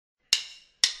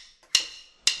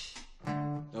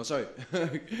No, sorry.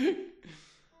 Can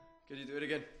you do it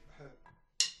again?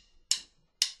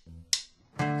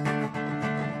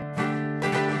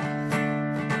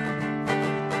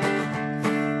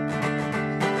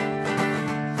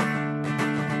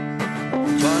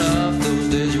 One of those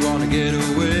days you wanna get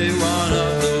away. One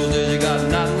of those days you got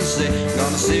nothing to say.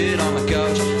 Gonna sit on the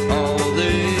couch all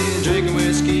day, drinking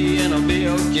whiskey and I'll be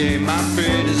okay. My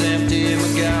fridge is empty and my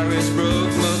car is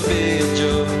broke. Must be a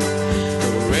joke.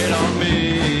 Go right on me.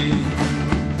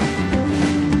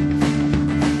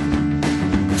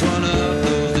 It's one of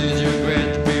those days you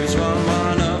regret the previous one.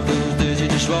 One of those days you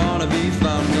just wanna be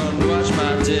fun. Gonna watch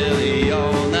my telly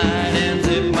all night and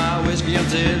tip my whiskey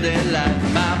until daylight.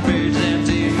 My fridge is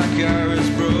empty, my car is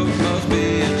broke. Must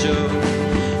be a joke.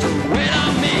 So wait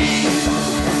on me.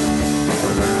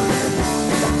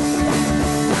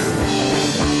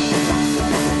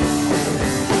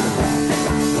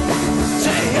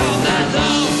 Say all night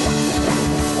long,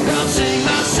 gonna sing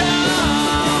my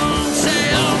song. Say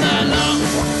all night long,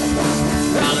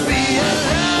 gonna be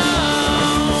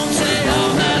alone. Say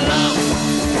all night long,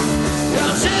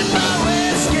 gonna sip my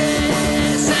whiskey.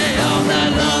 Say all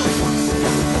night long,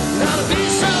 gonna be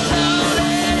so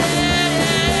lonely.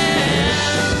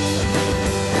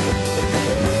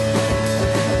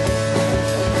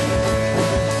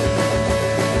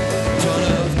 It's one of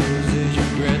those days you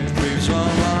regret the previous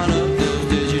one. One of those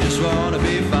days you just wanna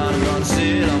be fun. I'm gonna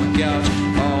sit on the couch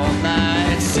all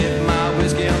night, sip my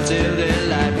whiskey until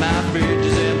daylight. My fridge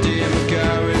is empty and my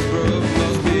car is broke.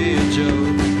 Must be a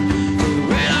joke. So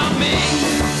wait on me.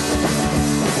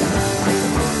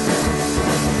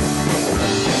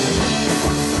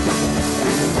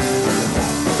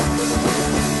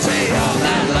 Say all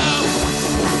night long,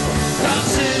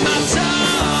 gonna sing my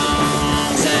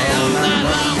song. Say all night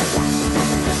long,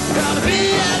 gonna be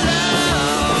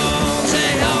alone.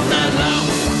 Say all night long,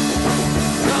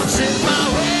 gonna sip my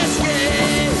whiskey.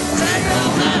 Say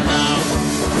all night long,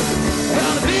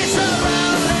 gonna be so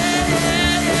lonely.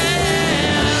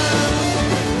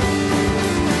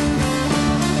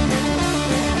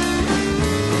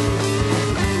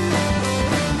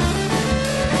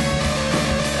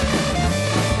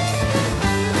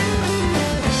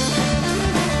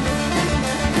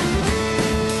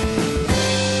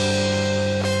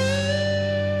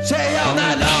 Say all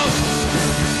night long.